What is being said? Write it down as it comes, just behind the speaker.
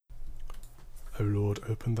O Lord,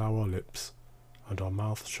 open thou our lips, and our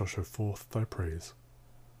mouth shall show forth thy praise.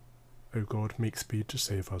 O God, make speed to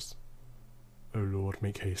save us. O Lord,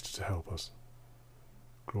 make haste to help us.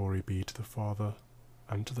 Glory be to the Father,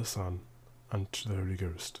 and to the Son, and to the Holy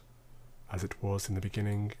Ghost, as it was in the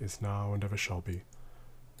beginning, is now, and ever shall be,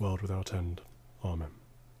 world without end. Amen.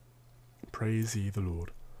 Praise ye the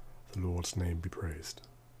Lord's name be praised.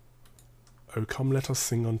 O come, let us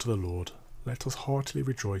sing unto the Lord, let us heartily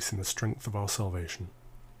rejoice in the strength of our salvation.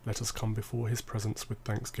 Let us come before his presence with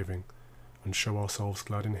thanksgiving, and show ourselves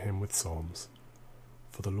glad in him with psalms.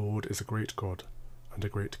 For the Lord is a great God, and a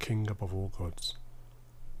great King above all gods.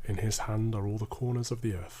 In his hand are all the corners of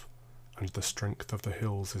the earth, and the strength of the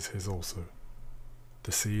hills is his also.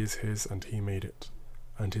 The sea is his, and he made it,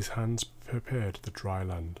 and his hands prepared the dry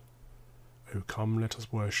land. O come, let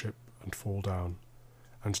us worship, and fall down,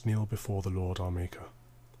 and kneel before the Lord our Maker.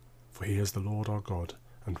 For he is the Lord our God,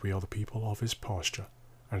 and we are the people of his pasture,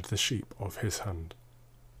 and the sheep of his hand.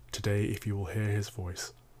 Today, if you will hear his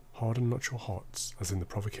voice, harden not your hearts, as in the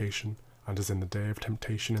provocation, and as in the day of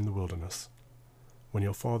temptation in the wilderness, when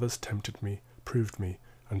your fathers tempted me, proved me,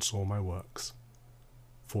 and saw my works.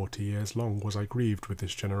 40 years long was I grieved with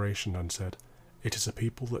this generation, and said, It is a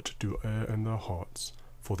people that do err in their hearts,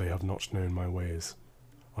 for they have not known my ways,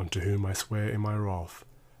 unto whom I swear in my wrath,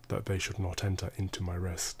 that they should not enter into my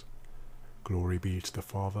rest. Glory be to the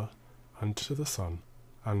Father, and to the Son,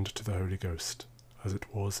 and to the Holy Ghost, as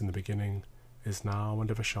it was in the beginning, is now, and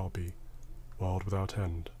ever shall be, world without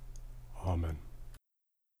end. Amen.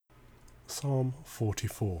 Psalm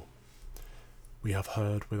 44. We have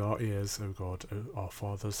heard with our ears, O God, our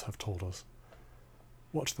fathers have told us,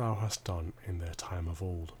 what thou hast done in their time of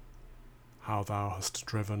old, how thou hast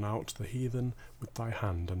driven out the heathen with thy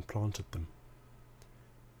hand and planted them,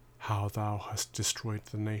 how thou hast destroyed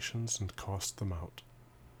the nations and cast them out.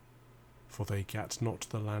 For they gat not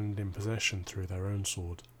the land in possession through their own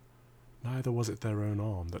sword, neither was it their own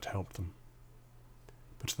arm that helped them,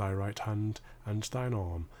 but thy right hand and thine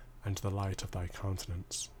arm and the light of thy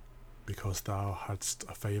countenance, because thou hadst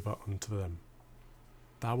a favour unto them.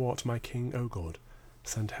 Thou art my King, O God,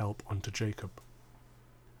 send help unto Jacob.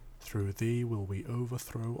 Through thee will we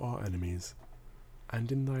overthrow our enemies,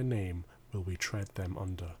 and in thy name will we tread them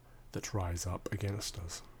under that rise up against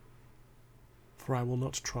us. For I will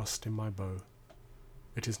not trust in my bow,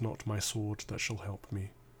 it is not my sword that shall help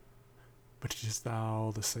me, but it is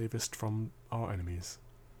thou that savest from our enemies,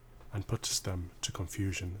 and puttest them to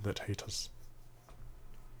confusion that hate us.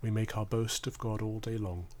 We make our boast of God all day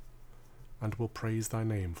long, and will praise thy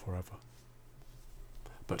name forever.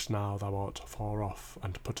 But now thou art far off,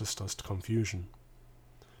 and puttest us to confusion,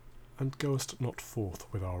 and goest not forth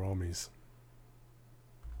with our armies.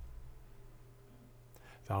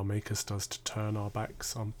 Thou makest us to turn our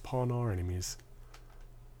backs upon our enemies,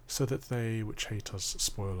 so that they which hate us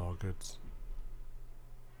spoil our goods.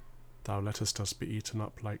 Thou lettest us be eaten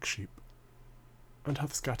up like sheep, and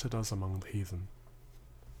hast scattered us among the heathen.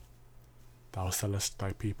 Thou sellest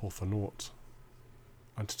thy people for naught,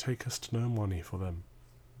 and takest no money for them.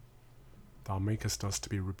 Thou makest us to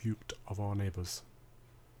be rebuked of our neighbours,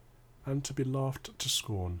 and to be laughed to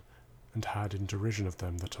scorn, and had in derision of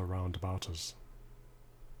them that are round about us.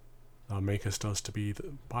 Thou makest us to be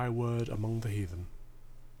the byword among the heathen,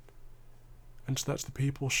 and that the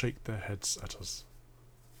people shake their heads at us.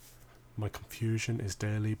 My confusion is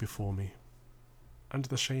daily before me, and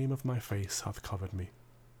the shame of my face hath covered me,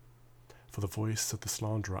 for the voice of the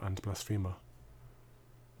slanderer and blasphemer,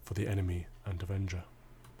 for the enemy and avenger.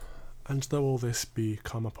 And though all this be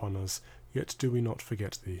come upon us, yet do we not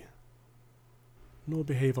forget thee, nor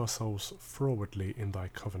behave ourselves frowardly in thy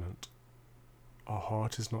covenant. Our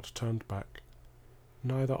heart is not turned back,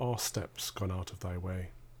 neither our steps gone out of thy way.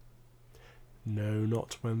 No,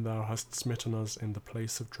 not when thou hast smitten us in the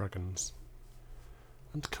place of dragons,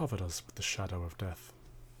 and covered us with the shadow of death.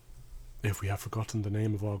 If we have forgotten the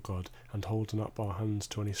name of our God, and holden up our hands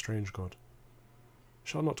to any strange god,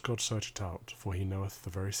 shall not God search it out, for he knoweth the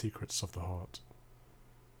very secrets of the heart?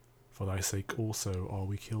 For thy sake also are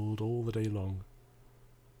we killed all the day long,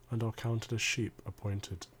 and are counted as sheep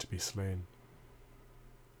appointed to be slain.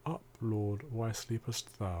 Up, Lord, why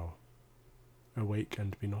sleepest thou? Awake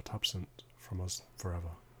and be not absent from us forever.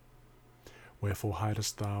 Wherefore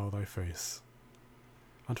hidest thou thy face,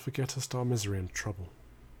 and forgettest our misery and trouble?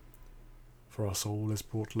 For our soul is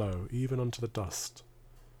brought low, even unto the dust,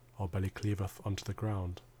 our belly cleaveth unto the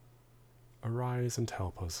ground. Arise and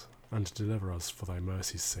help us, and deliver us for thy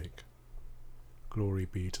mercy's sake. Glory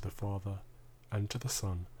be to the Father, and to the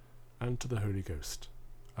Son, and to the Holy Ghost,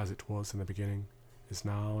 as it was in the beginning, is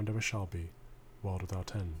now, and ever shall be, world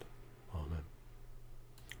without end. Amen.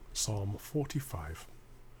 Psalm 45.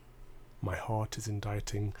 My heart is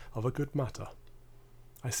inditing of a good matter.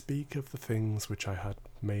 I speak of the things which I had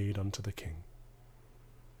made unto the king.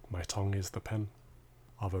 My tongue is the pen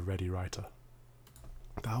of a ready writer.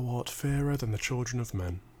 Thou art fairer than the children of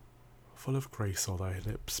men. Full of grace are thy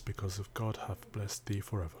lips, because of God hath blessed thee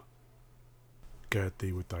forever. Gird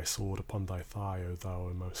thee with thy sword upon thy thigh, O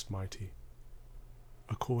thou most mighty,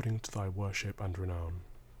 according to thy worship and renown.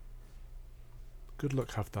 Good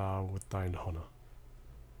luck have thou with thine honour.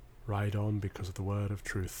 Ride on because of the word of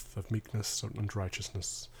truth, of meekness and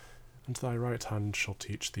righteousness, and thy right hand shall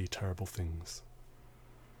teach thee terrible things.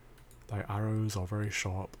 Thy arrows are very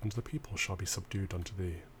sharp, and the people shall be subdued unto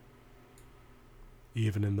thee,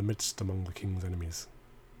 even in the midst among the king's enemies.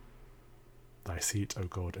 Thy seat, O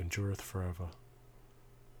God, endureth forever.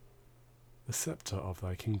 The sceptre of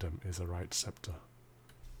thy kingdom is a right sceptre.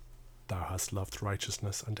 Thou hast loved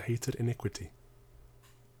righteousness and hated iniquity.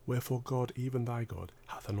 Wherefore God, even thy God,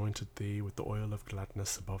 hath anointed thee with the oil of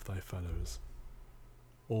gladness above thy fellows.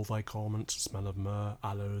 All thy garments smell of myrrh,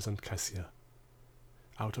 aloes, and cassia,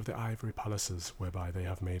 out of the ivory palaces whereby they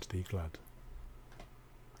have made thee glad.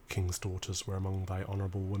 King's daughters were among thy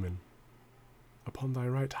honourable women. Upon thy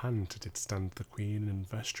right hand did stand the queen in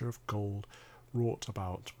vesture of gold, wrought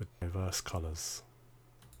about with diverse colours.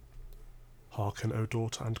 Hearken, O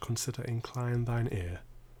daughter, and consider, incline thine ear.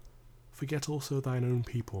 Forget also thine own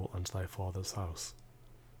people and thy father's house.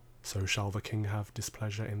 So shall the king have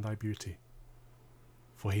displeasure in thy beauty.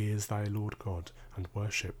 For he is thy Lord God, and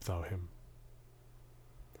worship thou him.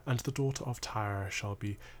 And the daughter of Tyre shall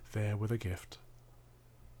be there with a gift,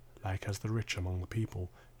 like as the rich among the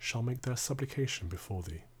people shall make their supplication before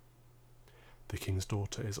thee. The king's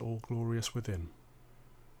daughter is all glorious within.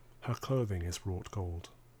 Her clothing is wrought gold.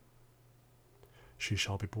 She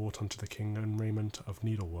shall be brought unto the king in raiment of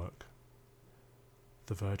needlework.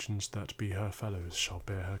 The virgins that be her fellows shall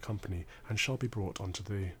bear her company, and shall be brought unto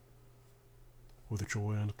thee. With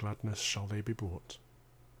joy and gladness shall they be brought,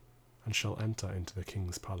 and shall enter into the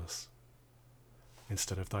king's palace.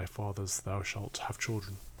 Instead of thy fathers thou shalt have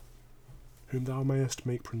children, whom thou mayest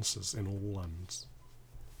make princes in all lands.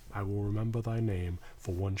 I will remember thy name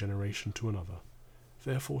for one generation to another.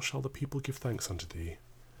 Therefore shall the people give thanks unto thee,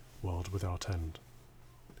 world without end.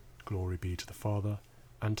 Glory be to the Father,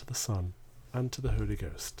 and to the Son, and to the Holy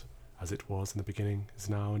Ghost, as it was in the beginning, is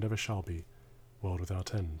now, and ever shall be, world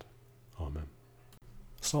without end. Amen.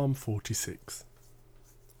 Psalm 46.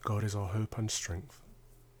 God is our hope and strength,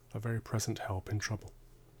 a very present help in trouble.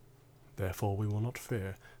 Therefore we will not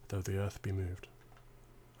fear, though the earth be moved,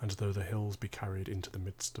 and though the hills be carried into the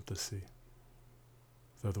midst of the sea,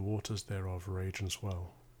 though the waters thereof rage and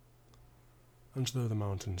swell, and though the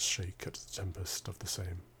mountains shake at the tempest of the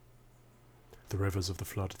same. The rivers of the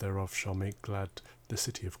flood thereof shall make glad the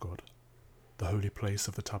city of God, the holy place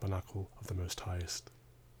of the tabernacle of the Most Highest.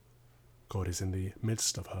 God is in the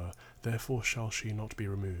midst of her, therefore shall she not be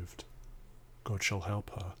removed. God shall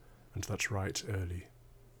help her, and that right early.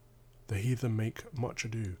 The heathen make much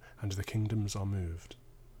ado, and the kingdoms are moved.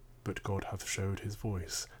 But God hath showed his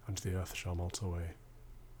voice, and the earth shall melt away.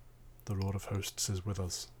 The Lord of hosts is with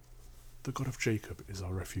us. The God of Jacob is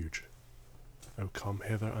our refuge. O come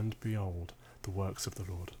hither and behold the works of the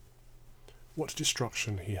Lord. What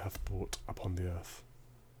destruction he hath brought upon the earth!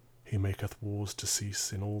 He maketh wars to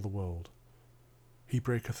cease in all the world. He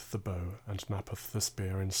breaketh the bow, and knappeth the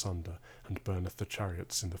spear in sunder, and burneth the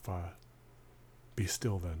chariots in the fire. Be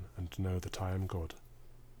still then, and know that I am God.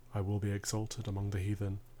 I will be exalted among the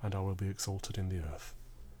heathen, and I will be exalted in the earth.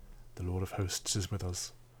 The Lord of hosts is with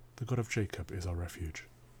us. The God of Jacob is our refuge.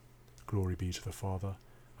 Glory be to the Father,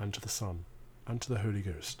 and to the Son, and to the Holy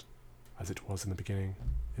Ghost, as it was in the beginning,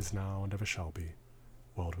 is now, and ever shall be,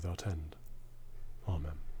 world without end.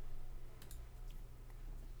 Amen.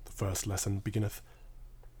 The first lesson beginneth,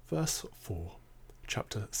 verse 4,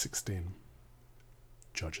 chapter 16.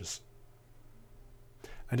 Judges.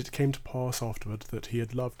 And it came to pass afterward that he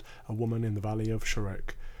had loved a woman in the valley of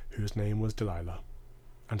Sherek, whose name was Delilah.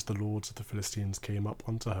 And the lords of the Philistines came up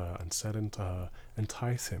unto her, and said unto her,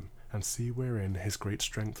 Entice him, and see wherein his great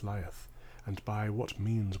strength lieth, and by what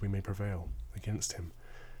means we may prevail against him,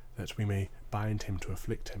 that we may bind him to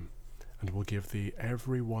afflict him, and will give thee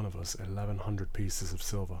every one of us 1,100 pieces of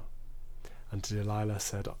silver. And Delilah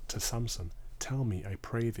said to Samson, Tell me, I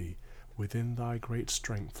pray thee, within thy great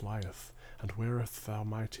strength lieth, and wherewith thou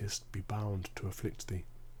mightest be bound to afflict thee.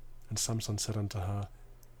 And Samson said unto her,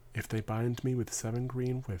 If they bind me with 7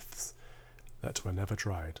 green withs that were never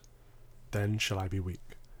dried, then shall I be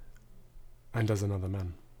weak, and as another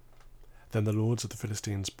man. Then the lords of the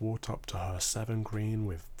Philistines brought up to her 7 green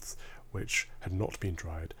withs, which had not been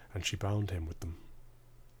dried, and she bound him with them.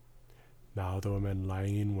 Now there were men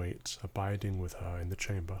lying in wait, abiding with her in the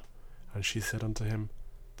chamber. And she said unto him,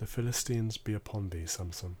 The Philistines be upon thee,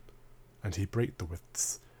 Samson. And he brake the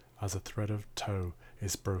withs, as a thread of tow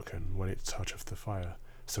is broken when it toucheth the fire,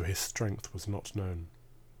 so his strength was not known.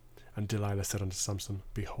 And Delilah said unto Samson,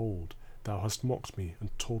 Behold, thou hast mocked me,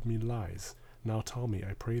 and told me lies. Now tell me,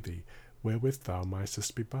 I pray thee, wherewith thou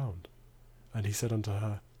mightest be bound. And he said unto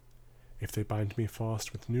her, If they bind me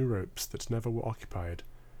fast with new ropes that never were occupied,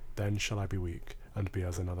 then shall I be weak, and be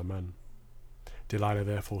as another man. Delilah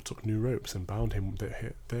therefore took new ropes, and bound him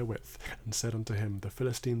therewith, and said unto him, The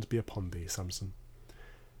Philistines be upon thee, Samson.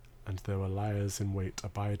 And there were liers in wait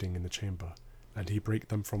abiding in the chamber, and he brake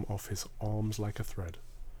them from off his arms like a thread.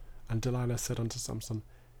 And Delilah said unto Samson,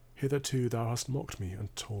 Hitherto thou hast mocked me,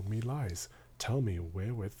 and told me lies. Tell me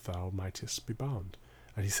wherewith thou mightest be bound.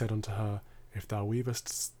 And he said unto her, If thou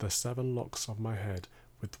weavest the 7 locks of my head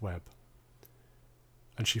with web.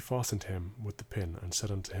 And she fastened him with the pin, and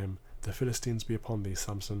said unto him, The Philistines be upon thee,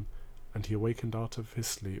 Samson. And he awakened out of his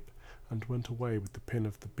sleep, and went away with the pin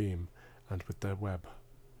of the beam, and with their web.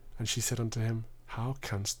 And she said unto him, How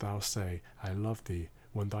canst thou say, I love thee,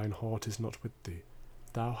 when thine heart is not with thee?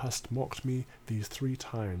 Thou hast mocked me these 3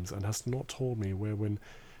 times, and hast not told me wherein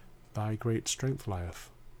thy great strength lieth.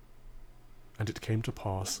 And it came to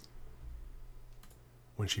pass,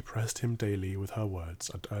 when she pressed him daily with her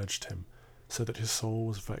words, and urged him, so that his soul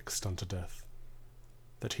was vexed unto death,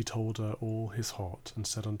 that he told her all his heart, and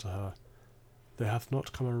said unto her, There hath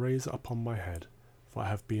not come a razor upon my head, for I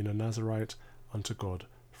have been a Nazarite unto God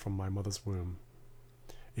from my mother's womb.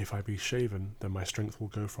 If I be shaven, then my strength will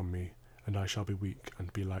go from me, and I shall be weak,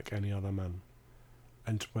 and be like any other man.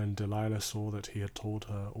 And when Delilah saw that he had told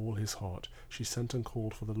her all his heart, she sent and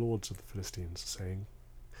called for the lords of the Philistines, saying,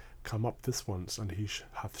 Come up this once, and he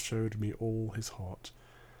hath showed me all his heart.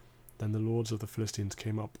 Then the lords of the Philistines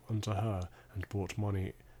came up unto her, and brought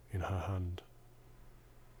money in her hand.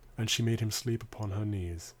 And she made him sleep upon her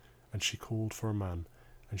knees, and she called for a man,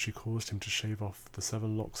 and she caused him to shave off the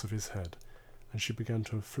 7 locks of his head, and she began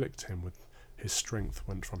to afflict him with his strength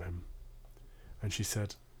went from him. And she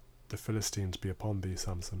said, The Philistines be upon thee,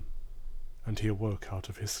 Samson. And he awoke out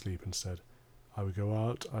of his sleep, and said, I will go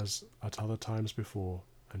out as at other times before,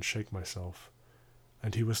 and shake myself.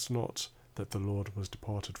 And he wist not that the Lord was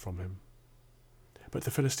departed from him. But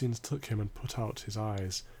the Philistines took him, and put out his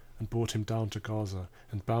eyes, and brought him down to Gaza,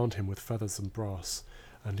 and bound him with feathers and brass,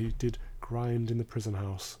 and he did grind in the prison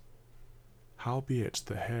house. Howbeit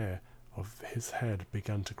the hair of his head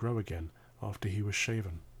began to grow again, after he was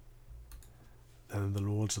shaven. Then the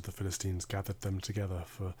lords of the Philistines gathered them together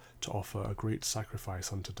to offer a great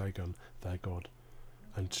sacrifice unto Dagon their god,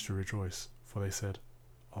 and to rejoice, for they said,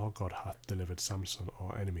 Our God hath delivered Samson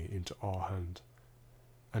our enemy into our hand.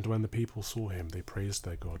 And when the people saw him, they praised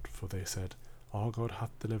their God, for they said, Our God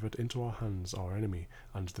hath delivered into our hands our enemy,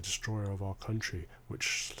 and the destroyer of our country,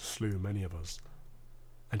 which slew many of us.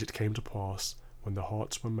 And it came to pass, when the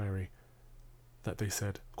hearts were merry, that they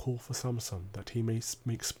said, Call for Samson, that he may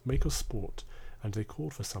make us sport. And they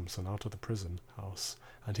called for Samson out of the prison house,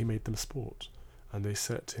 and he made them sport, and they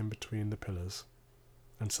set him between the pillars.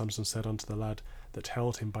 And Samson said unto the lad that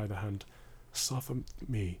held him by the hand, Suffer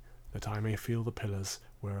me, that I may feel the pillars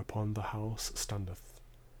whereupon the house standeth,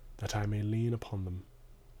 that I may lean upon them.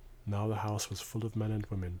 Now the house was full of men and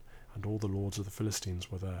women, and all the lords of the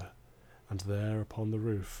Philistines were there. And there upon the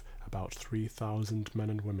roof about 3,000 men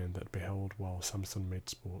and women that beheld while Samson made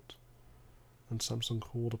sport. And Samson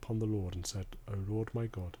called upon the Lord, and said, O Lord my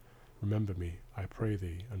God, remember me, I pray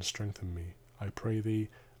thee, and strengthen me. I pray thee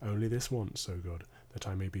only this once, O God, that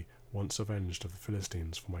I may be once avenged of the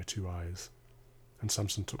Philistines for my 2 eyes. And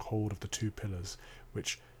Samson took hold of the 2 pillars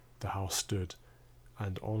which the house stood,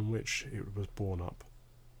 and on which it was borne up,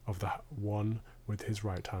 of the one with his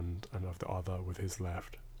right hand, and of the other with his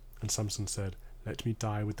left. And Samson said, Let me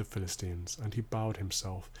die with the Philistines. And he bowed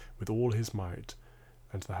himself with all his might,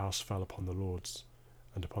 and the house fell upon the lords,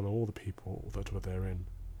 and upon all the people that were therein.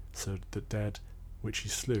 So the dead which he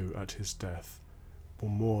slew at his death were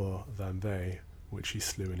more than they which he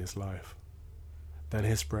slew in his life. Then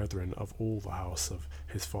his brethren of all the house of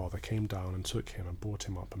his father came down, and took him, and brought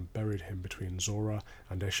him up, and buried him between Zorah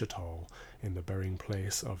and Eshtaol, in the burying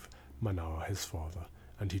place of Manoah his father.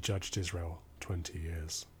 And he judged Israel 20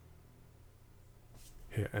 years.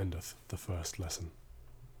 Here endeth the first lesson.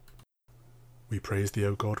 We praise thee,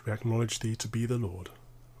 O God, we acknowledge thee to be the Lord.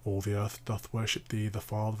 All the earth doth worship thee, the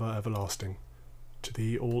Father everlasting. To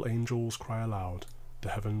thee all angels cry aloud, the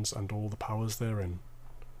heavens and all the powers therein.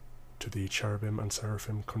 To thee cherubim and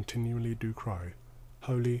seraphim continually do cry,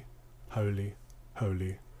 Holy, Holy,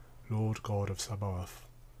 holy, Lord God of Sabaoth,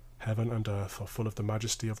 heaven and earth are full of the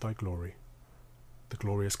majesty of thy glory. The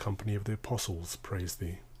glorious company of the apostles praise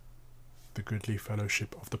thee. The goodly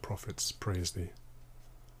fellowship of the prophets praise thee.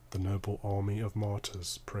 The noble army of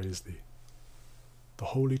martyrs praise thee. The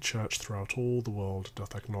holy church throughout all the world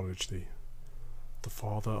doth acknowledge thee, the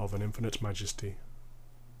Father of an infinite majesty,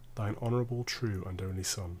 thine honourable, true, and only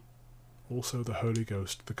Son, also the Holy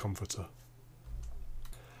Ghost, the Comforter.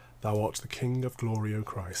 Thou art the King of glory, O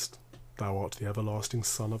Christ, thou art the everlasting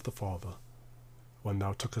Son of the Father. When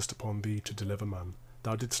thou tookest upon thee to deliver man,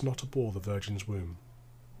 thou didst not abhor the Virgin's womb.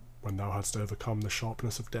 When thou hadst overcome the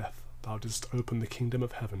sharpness of death, thou didst open the kingdom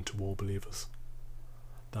of heaven to all believers.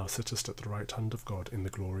 Thou sittest at the right hand of God in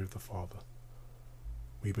the glory of the Father.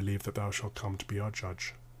 We believe that thou shalt come to be our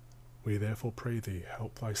judge. We therefore pray thee,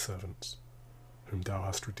 help thy servants, whom thou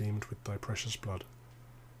hast redeemed with thy precious blood.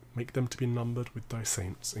 Make them to be numbered with thy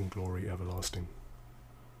saints in glory everlasting.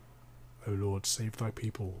 O Lord, save thy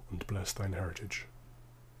people and bless thine heritage.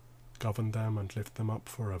 Govern them and lift them up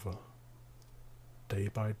forever. Day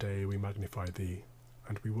by day we magnify thee,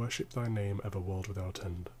 and we worship thy name ever world without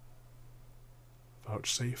end.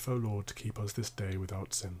 Vouchsafe, O Lord, to keep us this day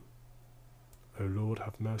without sin. O Lord,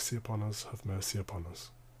 have mercy upon us, have mercy upon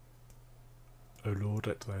us. O Lord,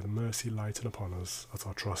 let thy mercy lighten upon us, as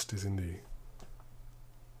our trust is in thee.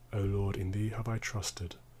 O Lord, in thee have I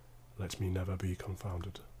trusted, let me never be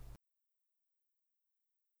confounded.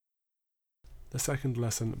 The second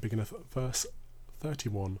lesson beginneth at verse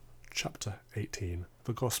 31, chapter 18,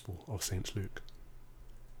 the Gospel of St. Luke.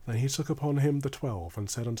 Then he took upon him the 12, and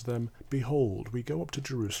said unto them, Behold, we go up to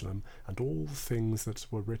Jerusalem, and all the things that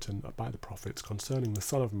were written by the prophets concerning the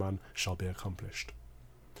Son of Man shall be accomplished.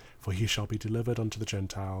 For he shall be delivered unto the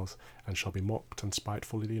Gentiles, and shall be mocked and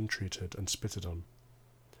spitefully entreated and spitted on.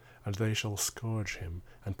 And they shall scourge him,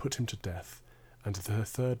 and put him to death, and the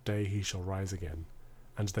third day he shall rise again.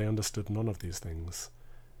 And they understood none of these things.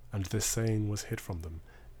 And this saying was hid from them,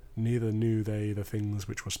 neither knew they the things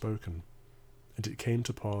which were spoken. And it came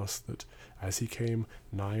to pass that, as he came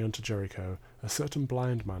nigh unto Jericho, a certain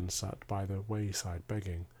blind man sat by the wayside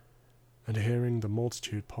begging. And hearing the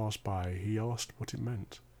multitude pass by, he asked what it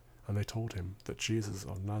meant. And they told him that Jesus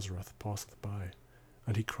of Nazareth passeth by.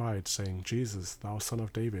 And he cried, saying, Jesus, thou Son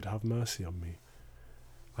of David, have mercy on me.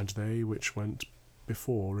 And they which went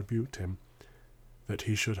before rebuked him, that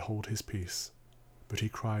he should hold his peace. But he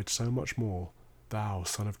cried so much more, Thou,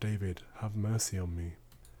 Son of David, have mercy on me.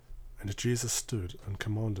 And Jesus stood and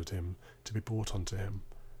commanded him to be brought unto him.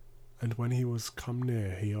 And when he was come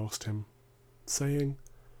near, he asked him, saying,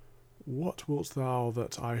 What wilt thou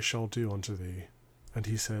that I shall do unto thee? And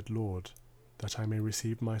he said, Lord, that I may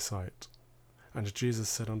receive my sight. And Jesus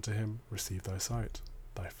said unto him, Receive thy sight,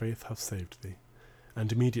 thy faith hath saved thee.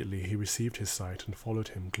 And immediately he received his sight, and followed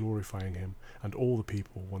him, glorifying him. And all the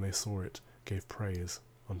people, when they saw it, gave praise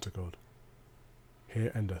unto God.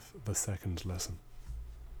 Here endeth the second lesson.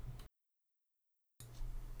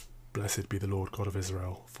 Blessed be the Lord God of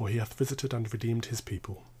Israel, for he hath visited and redeemed his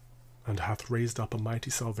people, and hath raised up a mighty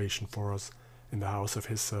salvation for us in the house of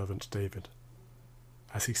his servant David,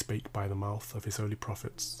 as he spake by the mouth of his holy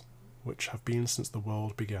prophets, which have been since the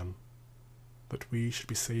world began, that we should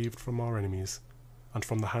be saved from our enemies, and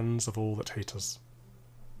from the hands of all that hate us,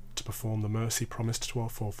 to perform the mercy promised to our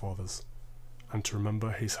forefathers, and to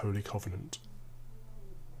remember his holy covenant,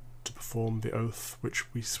 to perform the oath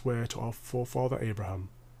which we sware to our forefather Abraham,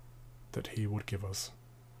 that he would give us,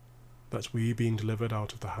 that we, being delivered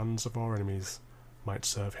out of the hands of our enemies, might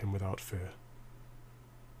serve him without fear,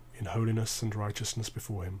 in holiness and righteousness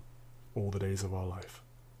before him, all the days of our life.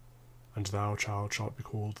 And thou, child, shalt be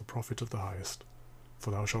called the prophet of the highest,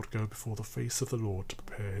 for thou shalt go before the face of the Lord to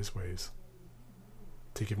prepare his ways,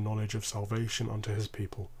 to give knowledge of salvation unto his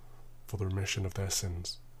people, for the remission of their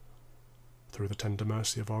sins, through the tender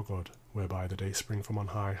mercy of our God, whereby the dayspring from on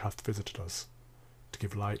high hath visited us, to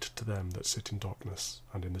give light to them that sit in darkness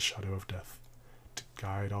and in the shadow of death, to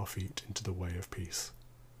guide our feet into the way of peace.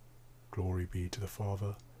 Glory be to the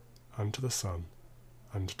Father, and to the Son,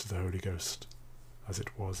 and to the Holy Ghost, as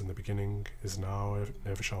it was in the beginning, is now, and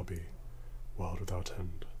ever shall be, world without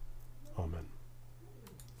end. Amen.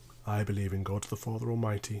 I believe in God the Father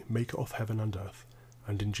Almighty, maker of heaven and earth,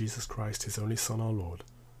 and in Jesus Christ his only Son our Lord,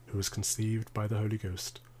 who was conceived by the Holy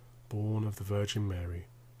Ghost, born of the Virgin Mary,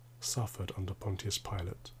 suffered under Pontius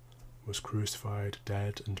Pilate, was crucified,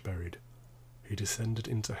 dead, and buried. He descended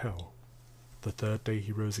into hell. The third day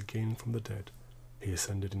he rose again from the dead. He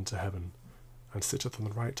ascended into heaven, and sitteth on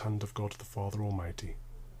the right hand of God the Father Almighty.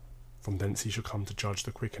 From thence he shall come to judge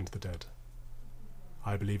the quick and the dead.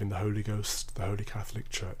 I believe in the Holy Ghost, the Holy Catholic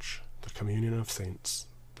Church, the communion of saints,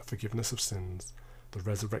 the forgiveness of sins, the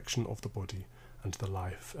resurrection of the body, and the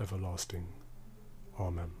life everlasting.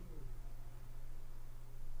 Amen.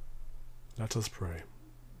 Let us pray.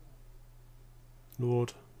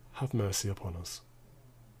 Lord, have mercy upon us.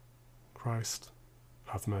 Christ,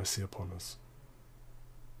 have mercy upon us.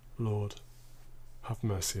 Lord, have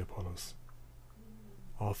mercy upon us.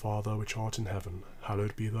 Our Father, which art in heaven,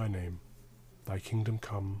 hallowed be thy name. Thy kingdom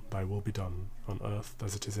come, thy will be done, on earth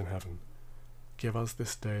as it is in heaven. Give us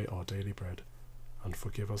this day our daily bread, and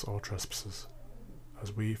forgive us our trespasses,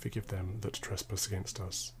 as we forgive them that trespass against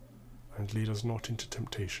us. And lead us not into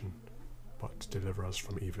temptation, but deliver us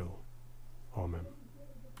from evil. Amen.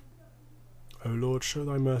 O Lord, show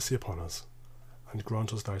thy mercy upon us, and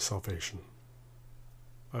grant us thy salvation.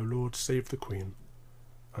 O Lord, save the Queen,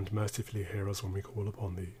 and mercifully hear us when we call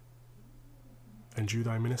upon thee. Endue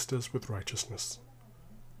thy ministers with righteousness,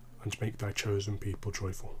 and make thy chosen people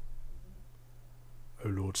joyful. O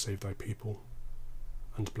Lord, save thy people,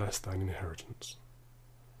 and bless thine inheritance.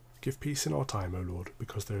 Give peace in our time, O Lord,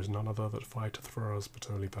 because there is none other that fighteth for us but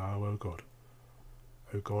only thou, O God.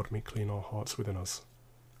 O God, make clean our hearts within us,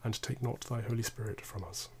 and take not thy Holy Spirit from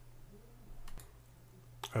us.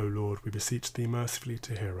 O Lord, we beseech thee mercifully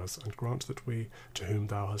to hear us, and grant that we, to whom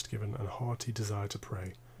thou hast given an hearty desire to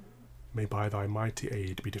pray, may by thy mighty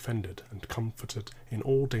aid be defended and comforted in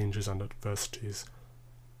all dangers and adversities,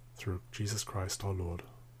 through Jesus Christ our Lord.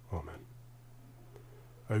 Amen.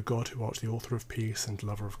 O God, who art the author of peace and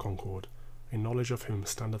lover of concord, in knowledge of whom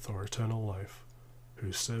standeth our eternal life,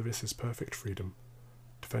 whose service is perfect freedom,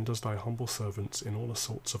 defend us thy humble servants in all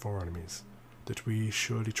assaults of our enemies, that we,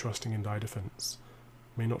 surely trusting in thy defence,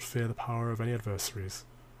 may not fear the power of any adversaries,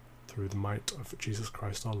 through the might of Jesus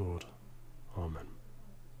Christ our Lord. Amen.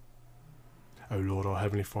 O Lord, our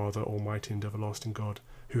heavenly Father, almighty and everlasting God,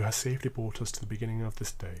 who hast safely brought us to the beginning of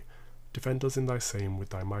this day, defend us in thy same with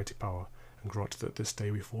thy mighty power, and grant that this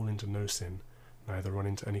day we fall into no sin, neither run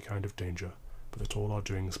into any kind of danger, but that all our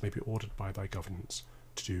doings may be ordered by thy governance,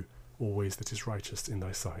 to do always that is righteous in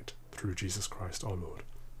thy sight, through Jesus Christ our Lord.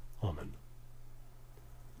 Amen.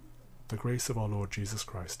 The grace of our Lord Jesus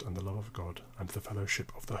Christ, and the love of God, and the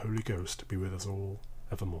fellowship of the Holy Ghost be with us all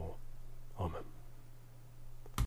evermore. Amen.